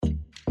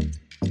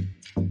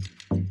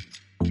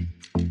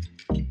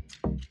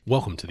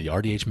Welcome to the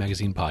RDH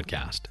Magazine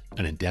podcast,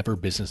 an Endeavor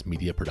business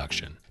media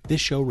production. This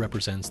show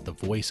represents the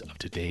voice of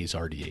today's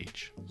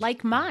RDH.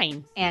 Like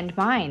mine. And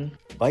mine.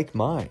 Like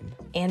mine.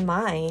 And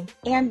mine.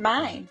 And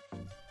mine.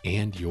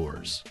 And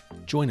yours.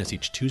 Join us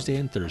each Tuesday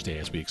and Thursday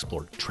as we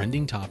explore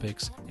trending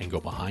topics and go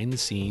behind the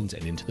scenes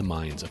and into the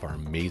minds of our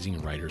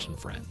amazing writers and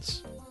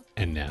friends.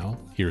 And now,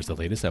 here's the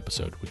latest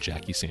episode with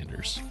Jackie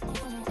Sanders.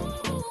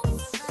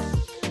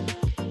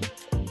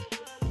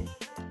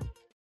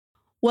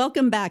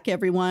 Welcome back,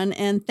 everyone,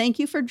 and thank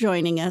you for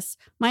joining us.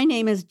 My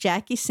name is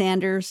Jackie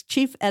Sanders,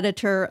 Chief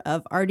Editor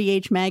of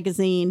RDH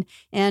Magazine,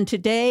 and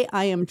today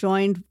I am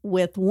joined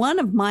with one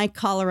of my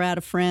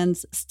Colorado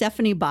friends,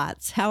 Stephanie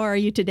Botts. How are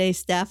you today,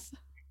 Steph?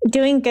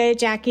 Doing good,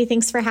 Jackie.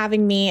 Thanks for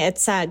having me.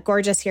 It's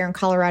gorgeous here in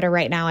Colorado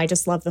right now. I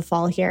just love the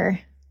fall here.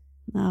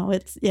 Oh,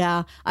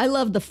 I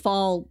love the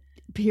fall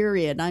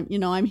period.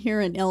 I'm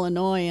here in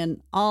Illinois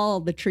and all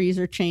the trees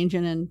are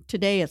changing, and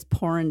today it's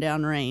pouring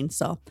down rain.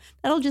 So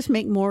that'll just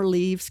make more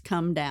leaves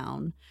come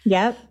down.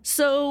 Yep.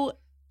 So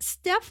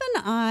Steph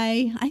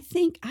and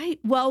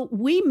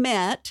we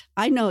met.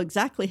 I know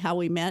exactly how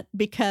we met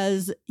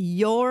because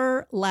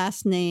your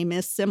last name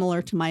is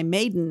similar to my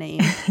maiden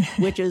name,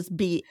 which is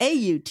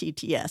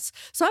Bautts.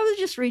 So I was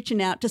just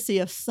reaching out to see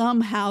if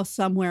somehow,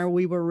 somewhere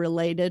we were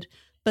related.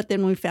 But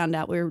then we found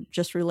out we were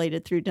just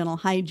related through dental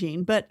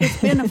hygiene. But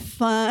it's been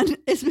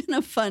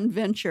a fun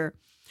venture.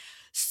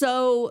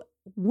 So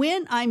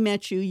when I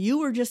met you, you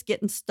were just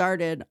getting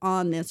started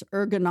on this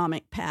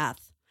ergonomic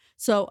path.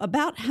 So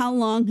about how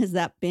long has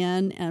that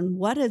been, and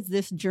what has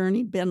this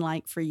journey been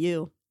like for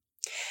you?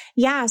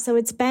 Yeah, so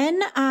it's been,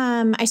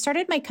 I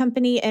started my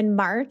company in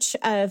March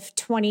of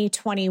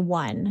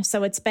 2021.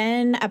 So it's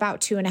been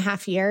about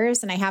 2.5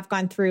 years, and I have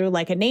gone through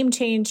like a name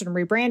change and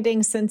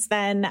rebranding since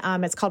then.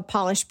 It's called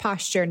Polished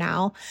Posture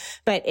now,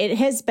 but it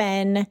has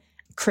been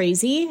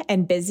crazy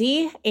and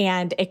busy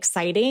and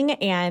exciting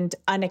and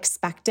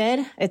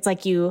unexpected. It's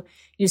like you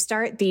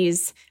start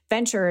these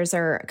ventures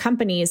or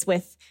companies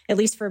with, at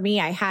least for me,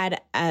 I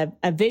had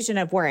a vision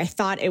of where I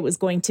thought it was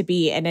going to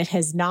be, and it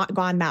has not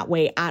gone that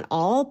way at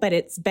all, but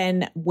it's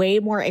been way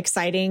more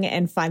exciting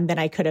and fun than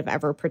I could have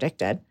ever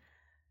predicted.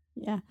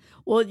 Yeah.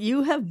 Well,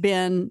 you have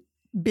been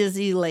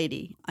busy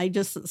lady. I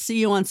just see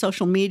you on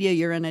social media.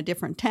 You're in a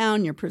different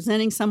town. You're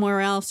presenting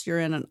somewhere else. You're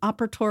in an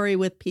operatory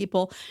with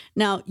people.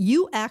 Now,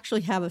 you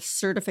actually have a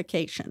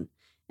certification,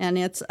 and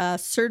it's a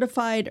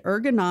Certified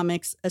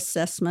Ergonomics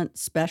Assessment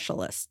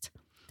Specialist.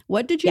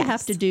 What did you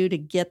have to do to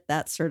get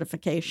that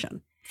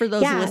certification for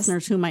those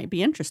listeners who might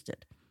be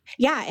interested?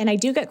 Yeah. And I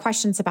do get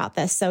questions about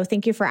this. So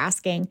thank you for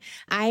asking.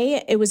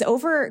 It wasn't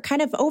over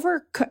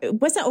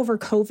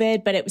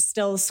COVID, but it was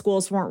still,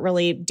 schools weren't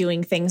really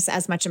doing things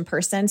as much in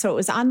person. So it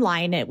was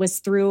online. It was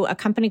through a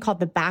company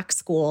called the Back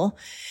School,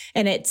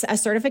 and it's a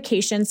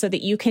certification so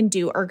that you can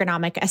do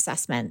ergonomic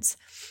assessments.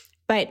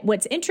 But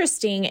what's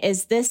interesting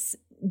is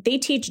they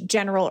teach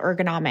general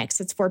ergonomics.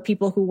 It's for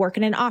people who work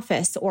in an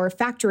office or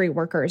factory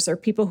workers or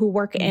people who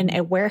work in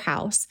a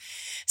warehouse.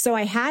 So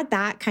I had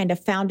that kind of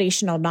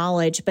foundational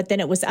knowledge, but then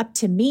it was up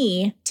to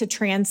me to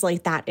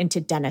translate that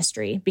into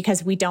dentistry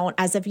because we don't,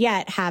 as of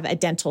yet, have a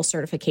dental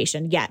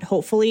certification yet.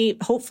 Hopefully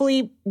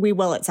we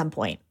will at some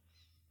point.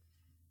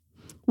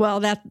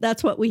 Well,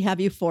 that's what we have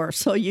you for.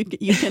 So you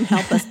can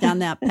help us down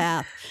that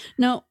path.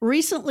 Now,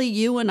 recently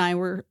you and I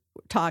were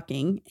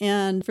talking,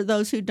 and for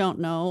those who don't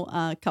know,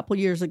 a couple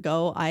years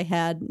ago, I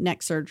had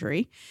neck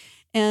surgery.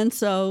 And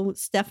so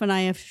Steph and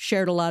I have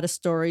shared a lot of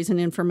stories and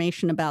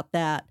information about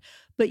that.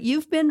 But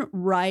you've been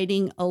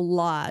writing a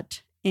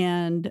lot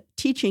and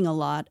teaching a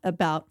lot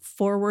about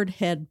forward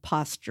head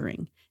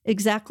posturing.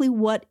 Exactly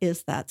what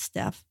is that,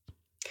 Steph?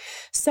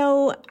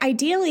 So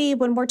ideally,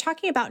 when we're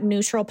talking about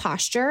neutral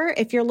posture,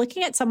 if you're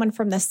looking at someone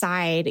from the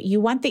side, you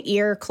want the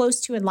ear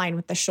close to in line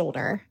with the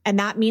shoulder. And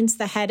that means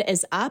the head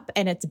is up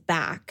and it's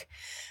back.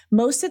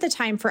 Most of the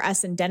time for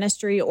us in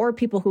dentistry or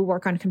people who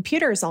work on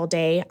computers all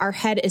day, our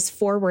head is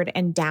forward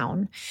and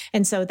down.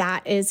 And so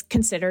that is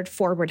considered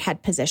forward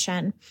head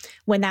position.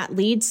 When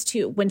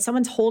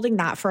someone's holding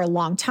that for a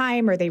long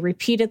time or they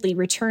repeatedly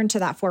return to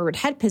that forward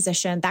head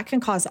position, that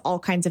can cause all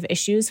kinds of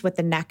issues with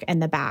the neck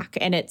and the back.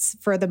 And it's,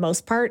 for the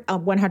most part,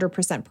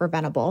 100%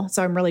 preventable.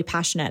 So I'm really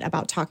passionate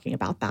about talking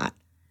about that.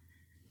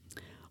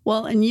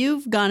 Well, and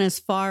you've gone as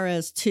far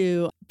as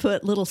to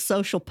put little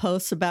social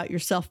posts about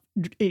yourself,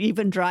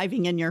 even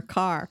driving in your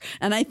car.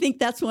 And I think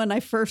that's when I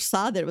first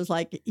saw that. It was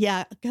like,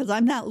 yeah, because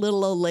I'm that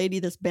little old lady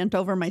that's bent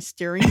over my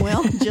steering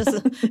wheel,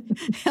 just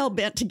hell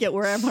bent to get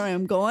wherever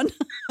I'm going.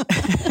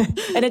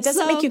 And it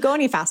doesn't make you go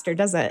any faster,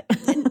 does it?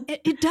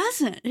 It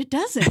doesn't. It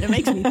doesn't. It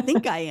makes me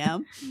think I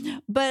am.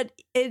 But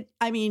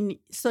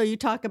so you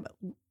talk about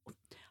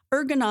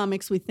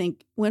ergonomics, we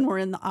think when we're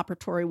in the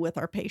operatory with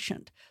our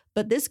patient.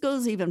 But this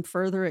goes even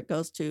further. It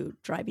goes to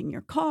driving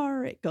your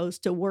car. It goes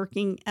to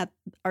working at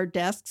our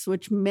desks,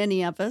 which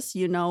many of us,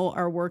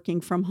 are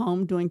working from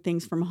home, doing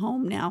things from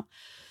home now.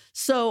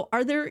 So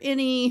are there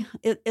any,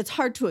 it's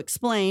hard to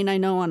explain, I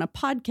know, on a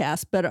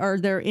podcast, but are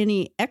there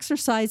any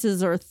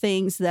exercises or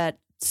things that,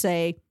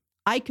 say,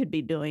 I could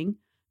be doing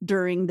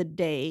during the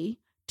day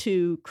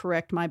to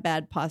correct my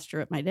bad posture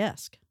at my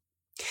desk?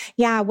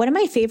 Yeah, one of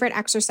my favorite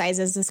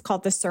exercises is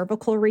called the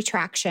cervical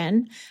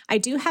retraction. I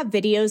do have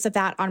videos of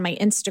that on my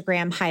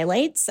Instagram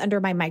highlights under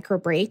my micro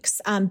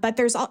breaks. But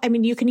there's all, I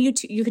mean, you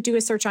could do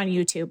a search on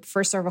YouTube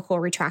for cervical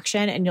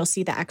retraction and you'll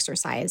see the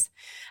exercise.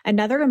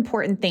 Another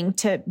important thing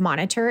to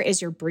monitor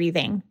is your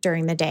breathing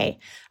during the day.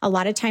 A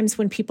lot of times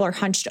when people are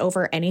hunched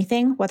over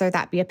anything, whether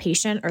that be a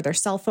patient or their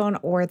cell phone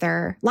or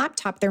their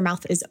laptop, their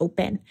mouth is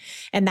open.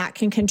 And that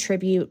can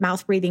contribute,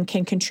 mouth breathing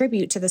can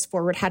contribute to this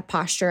forward head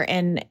posture.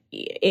 And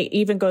it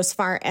even goes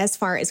far as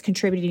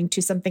contributing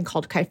to something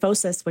called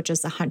kyphosis, which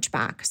is a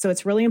hunchback. So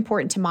it's really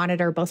important to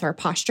monitor both our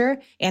posture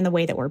and the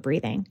way that we're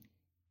breathing.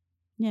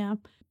 Yeah.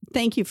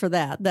 Thank you for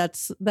that.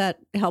 That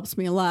helps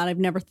me a lot. I've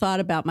never thought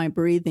about my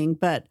breathing,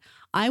 but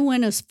I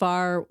went as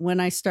far when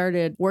I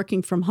started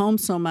working from home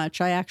so much,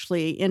 I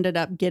actually ended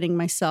up getting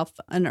myself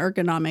an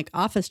ergonomic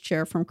office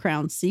chair from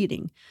Crown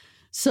Seating.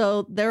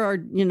 So there are,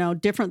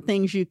 different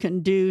things you can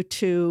do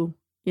to,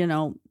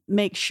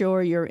 make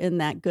sure you're in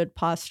that good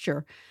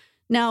posture.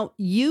 Now,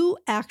 you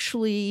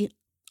actually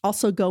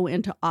also go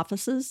into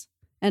offices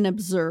and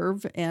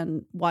observe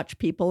and watch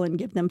people and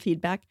give them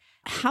feedback.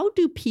 How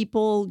do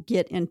people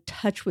get in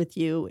touch with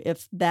you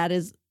if that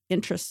is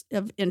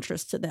of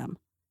interest to them?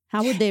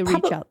 How would they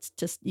reach out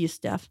to you,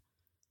 Steph?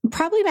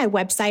 Probably my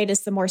website is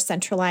the more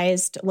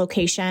centralized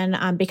location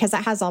because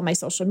it has all my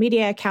social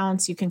media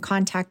accounts. You can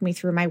contact me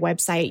through my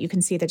website. You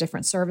can see the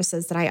different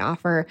services that I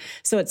offer.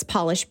 So it's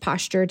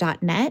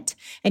polishedposture.net.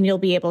 And you'll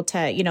be able to,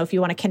 if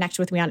you want to connect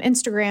with me on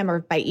Instagram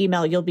or by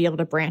email, you'll be able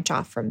to branch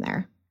off from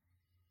there.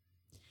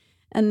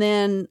 And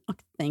then,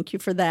 thank you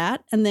for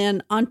that. And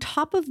then on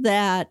top of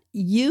that,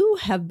 you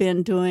have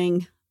been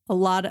doing a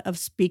lot of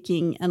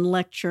speaking and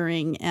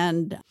lecturing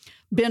and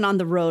been on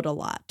the road a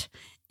lot.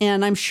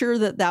 And I'm sure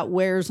that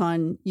wears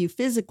on you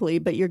physically,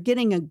 but you're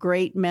getting a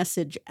great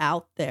message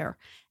out there.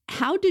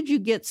 How did you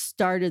get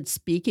started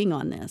speaking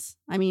on this?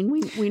 I mean,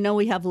 we know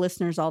we have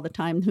listeners all the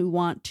time who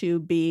want to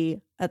be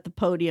at the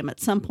podium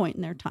at some point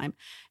in their time.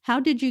 How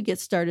did you get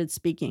started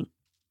speaking?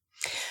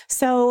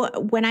 So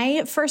when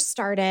I first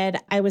started,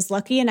 I was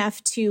lucky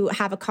enough to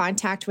have a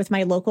contact with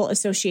my local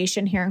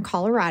association here in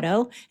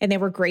Colorado, and they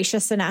were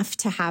gracious enough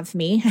to have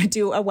me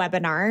do a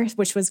webinar,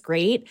 which was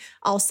great.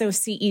 Also,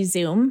 CE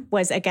Zoom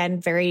was,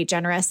 again, very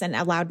generous and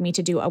allowed me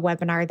to do a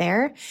webinar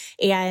there.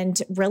 And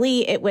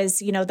really, it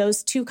was,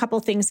 those two couple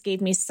things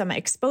gave me some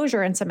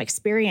exposure and some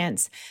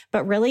experience.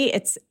 But really,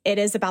 it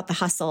is about the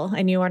hustle.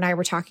 And you and I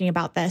were talking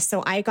about this.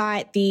 So I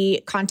got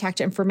the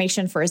contact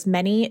information for as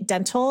many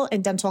dental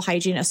and dental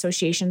hygiene associations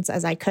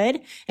as I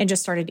could and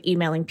just started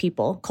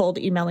cold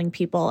emailing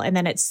people. And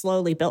then it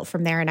slowly built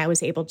from there. And I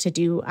was able to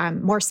do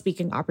more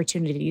speaking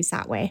opportunities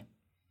that way.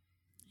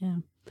 Yeah.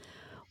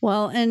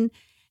 Well, and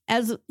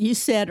as you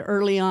said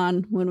early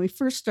on, when we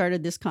first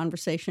started this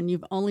conversation,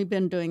 you've only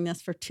been doing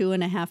this for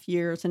 2.5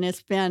 years. And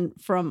it's been,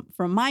 from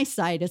my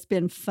side, it's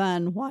been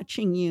fun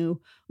watching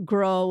you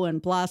grow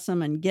and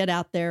blossom and get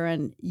out there.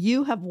 And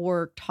you have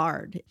worked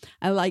hard.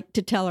 I like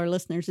to tell our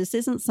listeners, this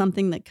isn't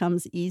something that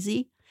comes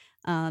easy.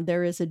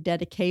 There is a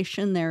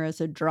dedication, there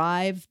is a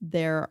drive.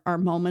 There are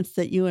moments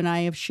that you and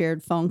I have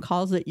shared phone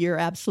calls that you're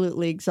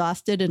absolutely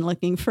exhausted and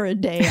looking for a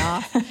day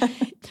off.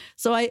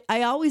 So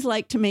I always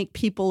like to make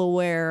people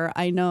aware.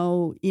 I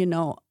know,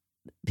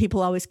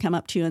 people always come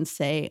up to you and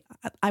say,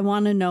 I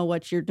want to know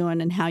what you're doing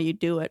and how you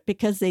do it,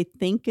 because they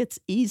think it's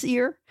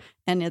easier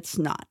and it's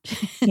not.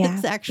 Yeah,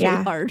 it's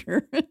actually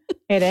harder.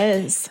 It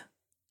is.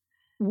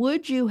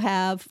 Would you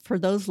have, for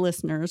those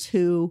listeners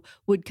who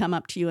would come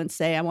up to you and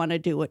say, I want to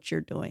do what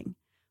you're doing,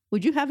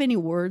 would you have any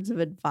words of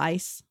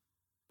advice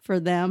for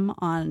them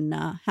on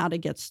how to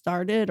get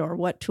started or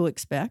what to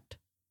expect?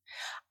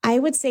 I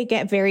would say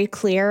get very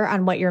clear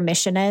on what your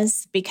mission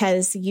is,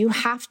 because you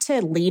have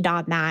to lead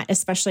on that,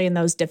 especially in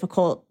those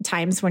difficult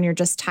times when you're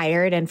just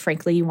tired and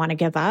frankly, you want to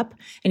give up.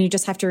 And you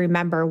just have to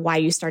remember why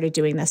you started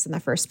doing this in the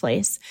first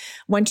place.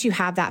 Once you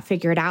have that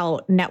figured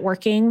out,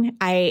 networking,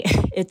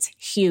 it's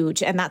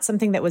huge. And that's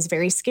something that was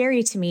very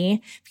scary to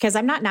me because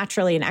I'm not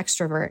naturally an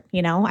extrovert.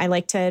 I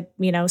like to,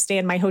 stay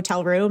in my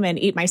hotel room and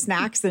eat my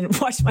snacks and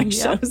watch my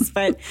shows,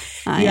 but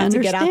you have to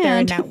get out there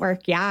and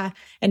network. Yeah.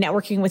 And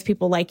networking with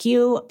people like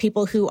you,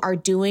 people who are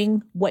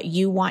doing what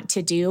you want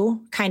to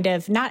do, kind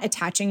of not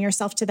attaching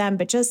yourself to them,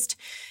 but just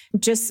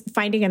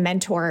finding a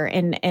mentor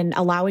and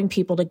allowing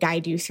people to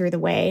guide you through the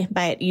way.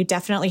 But you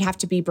definitely have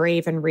to be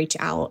brave and reach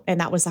out. And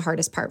that was the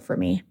hardest part for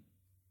me.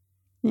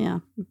 Yeah.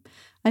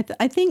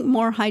 I think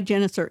more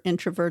hygienists are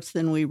introverts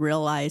than we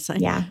realize.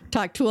 I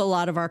talk to a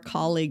lot of our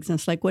colleagues and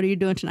it's like, what are you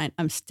doing tonight?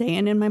 I'm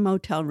staying in my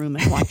motel room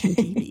and watching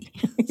TV.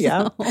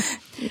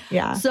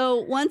 So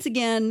once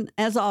again,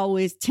 as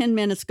always, 10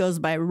 minutes goes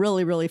by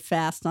really, really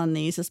fast on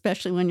these,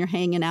 especially when you're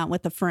hanging out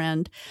with a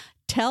friend.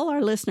 Tell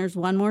our listeners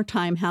one more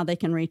time how they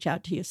can reach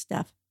out to you,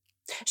 Steph.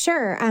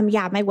 Sure.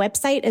 My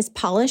website is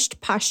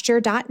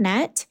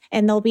polishedposture.net,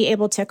 and they'll be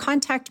able to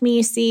contact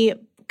me, see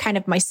kind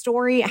of my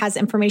story. It has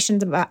information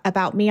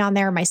about me on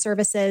there, my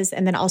services,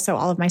 and then also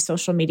all of my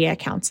social media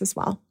accounts as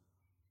well.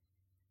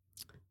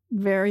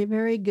 Very,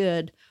 very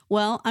good.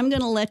 Well, I'm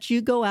going to let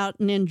you go out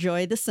and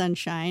enjoy the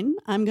sunshine.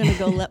 I'm going to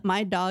go let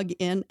my dog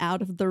in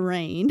out of the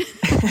rain.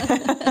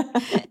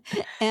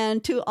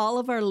 And to all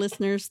of our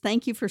listeners,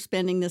 thank you for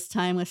spending this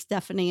time with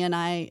Stephanie and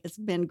I. It's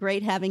been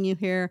great having you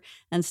here.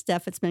 And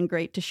Steph, it's been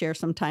great to share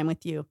some time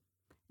with you.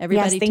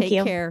 Everybody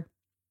take care.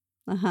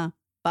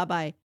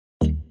 Bye-bye.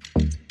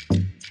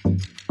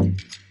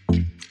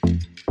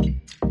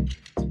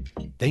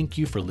 Thank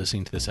you for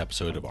listening to this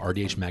episode of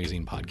RDH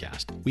Magazine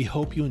Podcast. We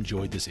hope you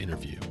enjoyed this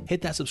interview.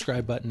 Hit that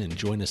subscribe button and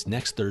join us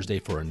next Thursday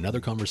for another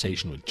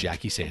conversation with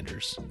Jackie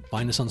Sanders.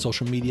 Find us on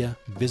social media,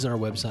 visit our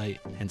website,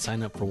 and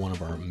sign up for one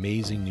of our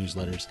amazing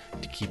newsletters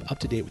to keep up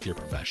to date with your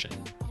profession.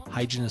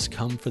 Hygienists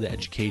come for the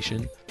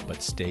education,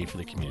 but stay for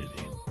the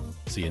community.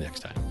 See you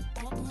next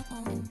time.